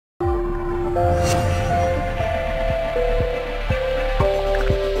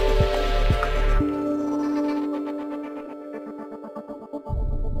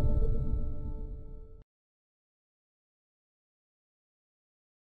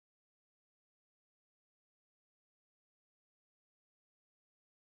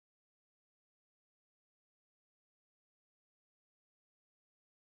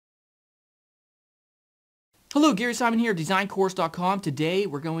Hello, Gary Simon here, designcourse.com. Today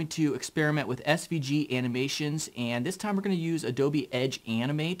we're going to experiment with SVG animations, and this time we're going to use Adobe Edge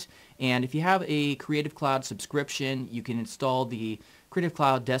Animate. And if you have a Creative Cloud subscription, you can install the Creative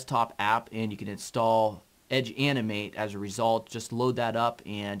Cloud desktop app and you can install Edge Animate as a result. Just load that up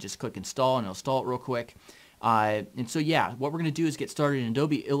and just click install and it'll install it real quick. And so yeah, what we're going to do is get started in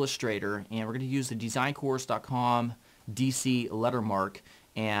Adobe Illustrator, and we're going to use the designcourse.com DC lettermark.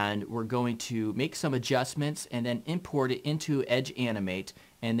 And we're going to make some adjustments and then import it into Edge Animate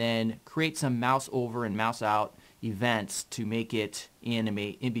and then create some mouse over and mouse out events to make it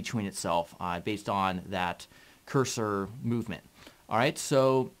animate in between itself based on that cursor movement. Alright,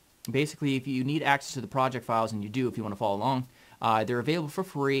 so basically if you need access to the project files, and you do if you want to follow along, they're available for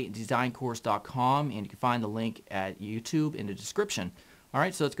free at designcourse.com, and you can find the link at YouTube in the description.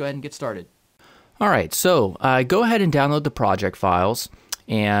 Alright, so let's go ahead and get started. Alright, so go ahead and download the project files.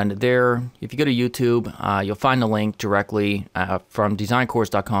 And there, if you go to YouTube, you'll find the link directly from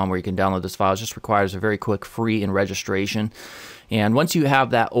designcourse.com where you can download this file. It just requires a very quick free and registration. And once you have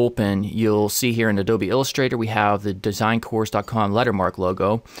that open, you'll see here in Adobe Illustrator we have the designcourse.com lettermark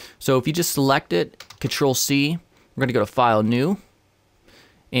logo. So if you just select it, Control C, we're going to go to File, New,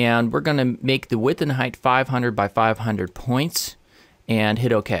 and we're going to make the width and height 500 by 500 points and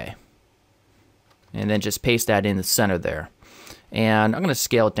hit OK. And then just paste that in the center there. And I'm going to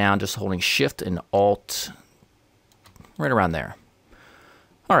scale it down just holding Shift and Alt right around there.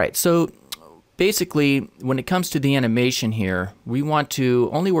 Alright, so basically when it comes to the animation here, we want to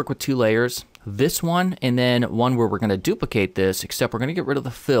only work with two layers. This one and then one where we're going to duplicate this, except we're going to get rid of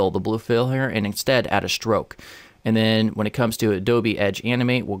the fill, the blue fill here, and instead add a stroke. And then when it comes to Adobe Edge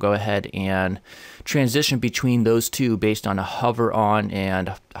Animate, we'll go ahead and transition between those two based on a hover on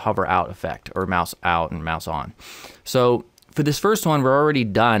and hover out effect, or mouse out and mouse on. So for this first one, we're already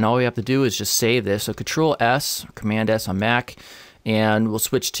done. All we have to do is just save this. So Control S, or Command S on Mac, and we'll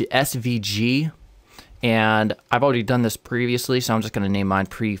switch to SVG. And I've already done this previously, so I'm just going to name mine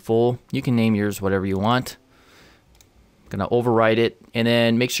pre-full. You can name yours whatever you want. I'm going to overwrite it, and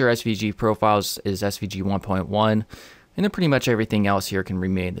then make sure SVG profiles is SVG 1.1, and then pretty much everything else here can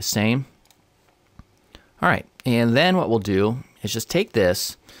remain the same. Alright, and then what we'll do is just take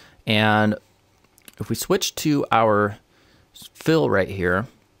this, and if we switch to our fill right here,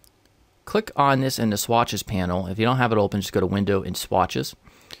 click on this in the swatches panel. If you don't have it open, just go to Window and Swatches.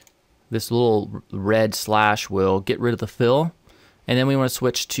 This little red slash will get rid of the fill, and then we want to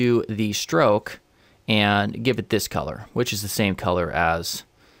switch to the stroke and give it this color, which is the same color as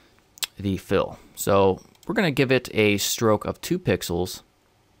the fill. So we're going to give it a stroke of 2 pixels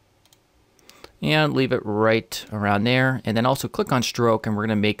and leave it right around there, and then also click on stroke, and we're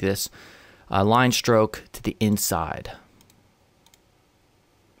going to make this a line stroke to the inside.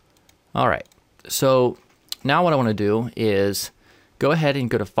 Alright, so now what I want to do is go ahead and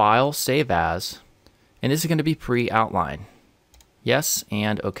go to File, Save As, and this is going to be pre-outline. Yes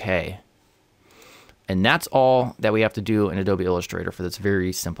and OK. And that's all that we have to do in Adobe Illustrator for this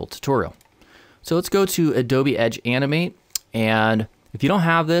very simple tutorial. So let's go to Adobe Edge Animate, and if you don't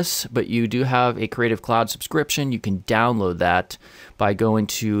have this, but you do have a Creative Cloud subscription, you can download that by going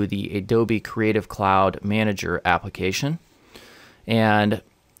to the Adobe Creative Cloud Manager application. And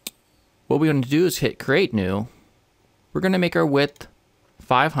what we're going to do is hit Create New. We're going to make our width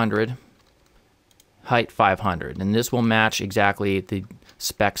 500, height 500, and this will match exactly the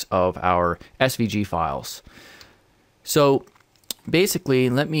specs of our SVG files. So basically,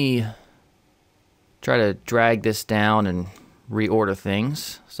 let me try to drag this down and reorder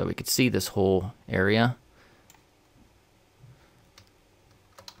things so we could see this whole area.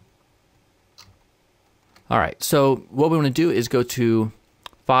 Alright, so what we want to do is go to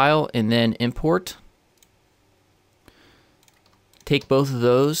File and then Import. Take both of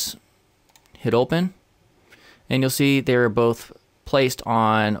those, hit Open, and you'll see they're both placed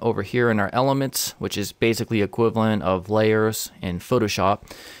on over here in our elements, which is basically equivalent of layers in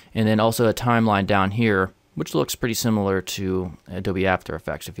Photoshop, and then also a timeline down here, which looks pretty similar to Adobe After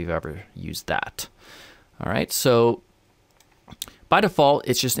Effects if you've ever used that. Alright, so by default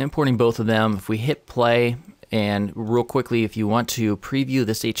it's just importing both of them. If we hit play, and real quickly, if you want to preview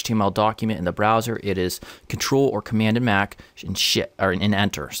this HTML document in the browser, it is Control or Command and Mac and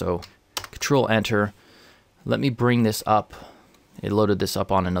Enter. So Control Enter. Let me bring this up. It loaded this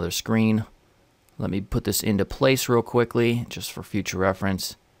up on another screen. Let me put this into place real quickly, just for future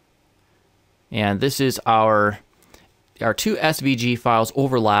reference. And this is our two SVG files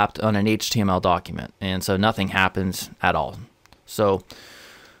overlapped on an HTML document, and so nothing happens at all. So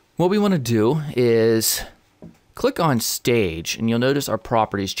what we want to do is click on Stage, and you'll notice our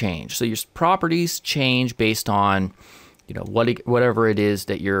properties change. So your properties change based on, you know, whatever it is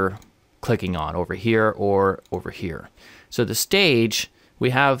that you're clicking on, over here or over here. So the stage, we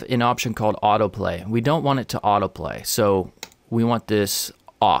have an option called autoplay. We don't want it to autoplay, so we want this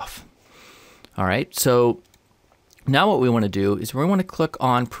off. All right, so now what we want to do is we want to click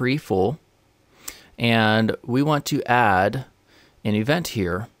on pre-full, and we want to add an event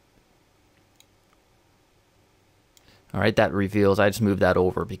here. All right, that reveals, I just moved that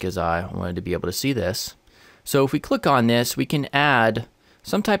over because I wanted to be able to see this. So if we click on this, we can add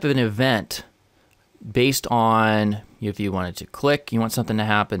some type of an event based on, if you wanted to click, you want something to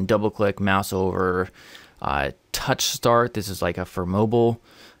happen, double click, mouse over, touch start. This is like a for mobile,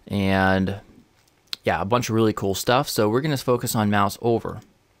 and yeah, a bunch of really cool stuff. So we're going to focus on mouse over.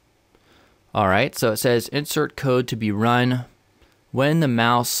 All right, so it says insert code to be run when the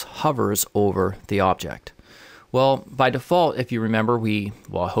mouse hovers over the object. Well, by default, if you remember,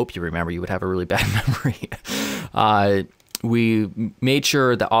 well, I hope you remember, you would have a really bad memory. We made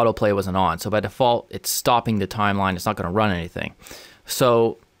sure that autoplay wasn't on. So by default, it's stopping the timeline. It's not going to run anything.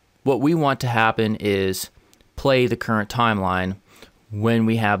 So what we want to happen is play the current timeline when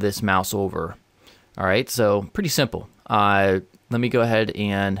we have this mouse over. All right, so pretty simple. Let me go ahead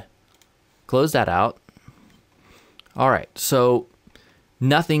and close that out. All right, so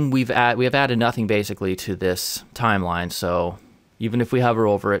nothing we have added nothing basically to this timeline. So even if we hover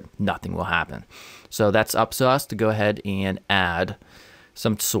over it, nothing will happen. So that's up to us to go ahead and add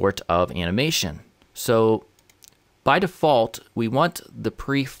some sort of animation. So by default, we want the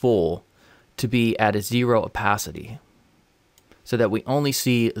pre-full to be at a 0 opacity so that we only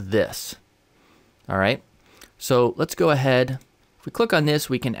see this. All right, so let's go ahead. If we click on this,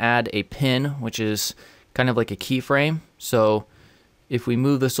 we can add a pin, which is kind of like a keyframe. So if we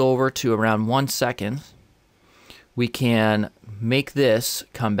move this over to around 1 second, we can make this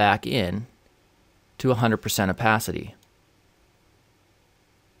come back in to 100% opacity.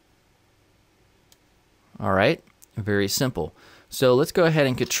 All right, very simple. So let's go ahead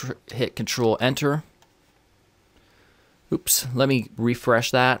and hit Control Enter. Oops, let me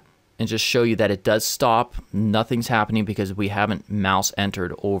refresh that and just show you that it does stop. Nothing's happening because we haven't mouse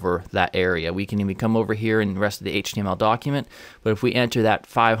entered over that area. We can even come over here in the rest of the HTML document, but if we enter that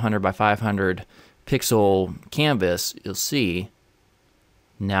 500 by 500 pixel canvas, you'll see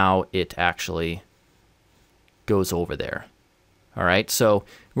now it actually goes over there. All right, so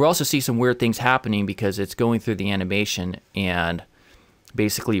we'll also see some weird things happening because it's going through the animation and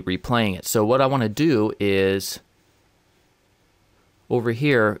basically replaying it. So what I want to do is over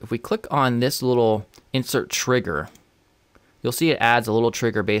here, if we click on this little insert trigger, you'll see it adds a little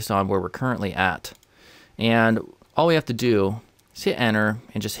trigger based on where we're currently at. And all we have to do is hit enter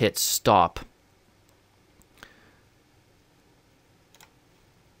and just hit stop.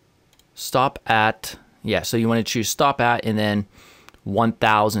 Stop at, yeah, so you want to choose stop at, and then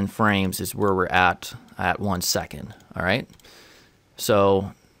 1000 frames is where we're at 1 second. All right,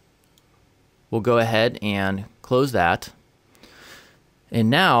 so we'll go ahead and close that. And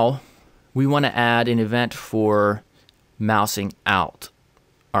now we want to add an event for mousing out.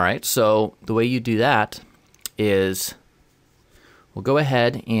 All right, so the way you do that is we'll go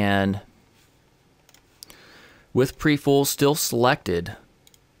ahead and with pre-full still selected,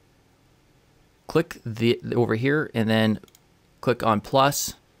 click over here and then click on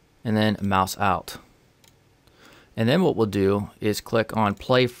plus and then mouse out. And then what we'll do is click on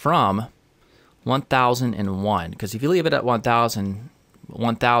play from 1001, because if you leave it at 1000,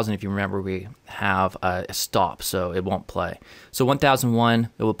 if you remember, we have a stop, so it won't play. So 1001,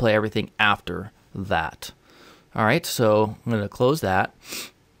 it will play everything after that. All right, so I'm going to close that.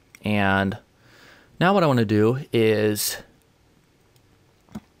 And now what I want to do is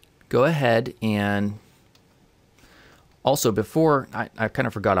go ahead and also, before, I kind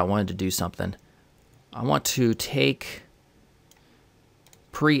of forgot I wanted to do something. I want to take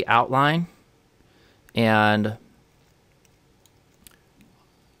pre-outline and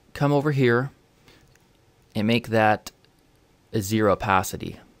come over here and make that a 0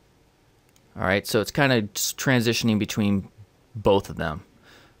 opacity. All right, so it's kind of transitioning between both of them.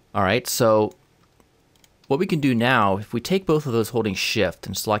 All right, so what we can do now, if we take both of those holding shift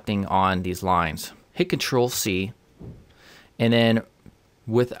and selecting on these lines, hit Control C, and then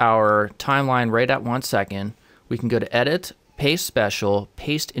with our timeline right at 1 second, we can go to Edit, Paste Special,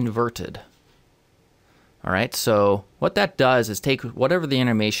 Paste Inverted. All right, so what that does is take whatever the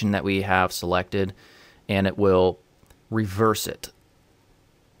animation that we have selected and it will reverse it.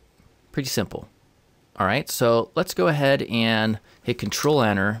 Pretty simple. All right, so let's go ahead and hit Control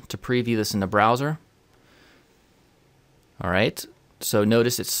Enter to preview this in the browser. All right, so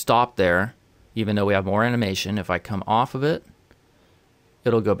notice it stopped there, even though we have more animation. If I come off of it,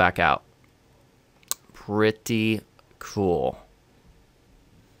 it'll go back out. Pretty cool.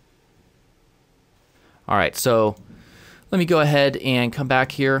 All right, so let me go ahead and come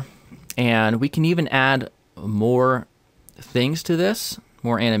back here, and we can even add more things to this,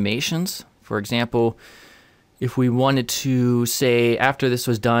 more animations. For example, if we wanted to say after this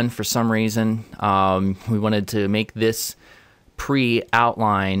was done for some reason, we wanted to make this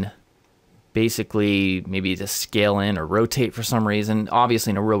pre-outline basically maybe to scale in or rotate for some reason.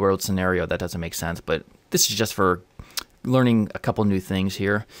 Obviously in a real world scenario that doesn't make sense, but this is just for learning a couple new things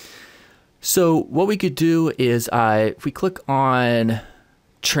here. So what we could do is if we click on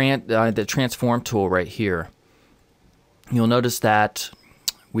the transform tool right here, you'll notice that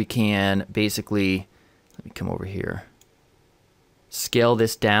we can basically, let me come over here, scale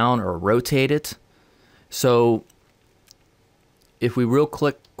this down or rotate it. So if we real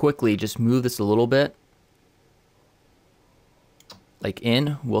quickly just move this a little bit, like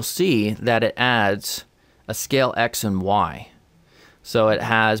in, we'll see that it adds a scale X and Y. So it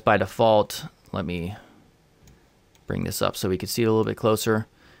has by default, let me bring this up so we can see it a little bit closer,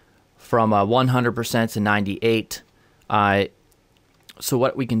 from 100% to 98. So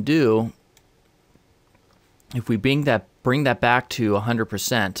what we can do, if we bring that back to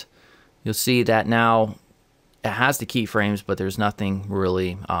 100%, you'll see that now it has the keyframes, but there's nothing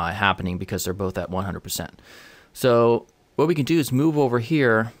really happening because they're both at 100%. So what we can do is move over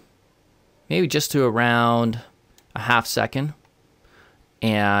here, maybe just to around a half second.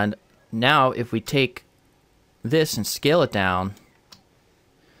 And now if we take this and scale it down,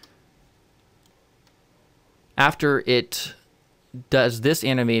 after it does this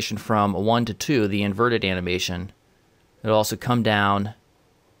animation from 1 to 2, the inverted animation, it'll also come down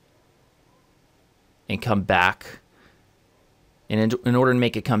and come back. And in order to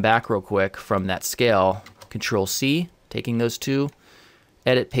make it come back real quick from that scale, Control C, taking those two,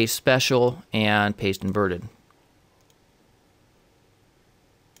 Edit, Paste Special, and Paste Inverted.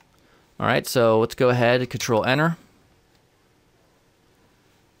 All right, so let's go ahead and Control Enter.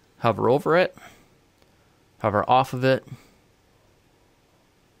 Hover over it. Hover off of it.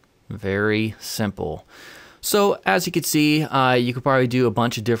 Very simple. So as you can see, you could probably do a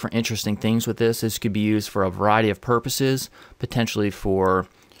bunch of different interesting things with this. This could be used for a variety of purposes, potentially for,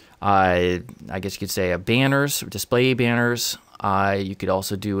 I guess you could say, banners, display banners. You could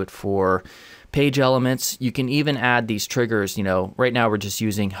also do it for page elements. You can even add these triggers. You know, right now we're just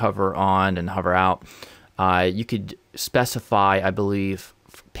using hover on and hover out. You could specify, I believe,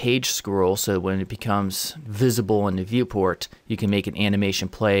 page scroll, so when it becomes visible in the viewport, you can make an animation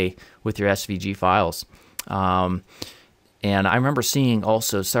play with your SVG files. And I remember seeing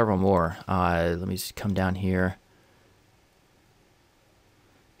also several more. Let me just come down here.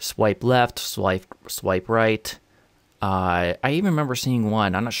 Swipe left, swipe right. I even remember seeing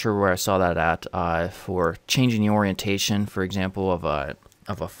one, I'm not sure where I saw that at, for changing the orientation, for example, of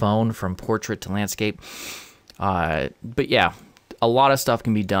a phone from portrait to landscape. But yeah, a lot of stuff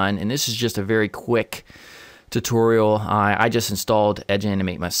can be done, and this is just a very quick tutorial. I just installed Edge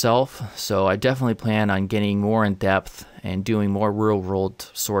Animate myself, so I definitely plan on getting more in depth and doing more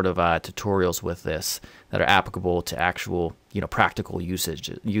real-world sort of tutorials with this that are applicable to actual, practical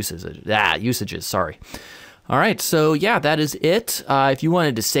usages. Sorry. All right, so yeah, that is it. If you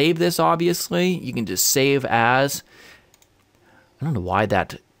wanted to save this, obviously, you can just save as. I don't know why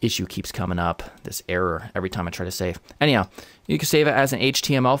that issue keeps coming up, this error, every time I try to save. Anyhow, you can save it as an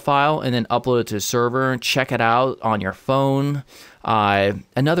HTML file and then upload it to the server and check it out on your phone.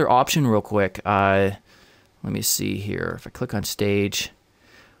 Another option real quick, let me see here. If I click on stage,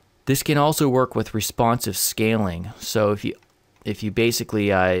 this can also work with responsive scaling. So if you basically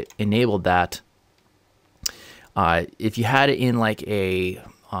enabled that, if you had it in like a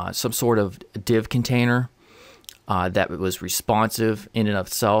some sort of div container that was responsive in and of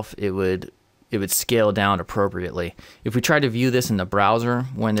itself, it would scale down appropriately. If we try to view this in the browser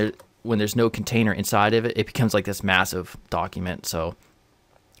when there's no container inside of it, it becomes like this massive document. So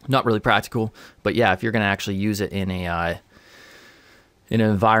not really practical. But yeah, if you're going to actually use it in an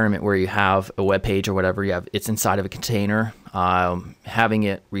environment where you have a web page or whatever, it's inside of a container, having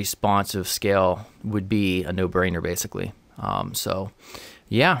it responsive scale would be a no-brainer basically. So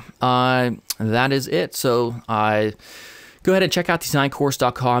yeah, that is it. So go ahead and check out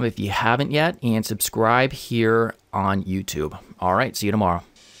designcourse.com if you haven't yet, and subscribe here on YouTube. All right, see you tomorrow.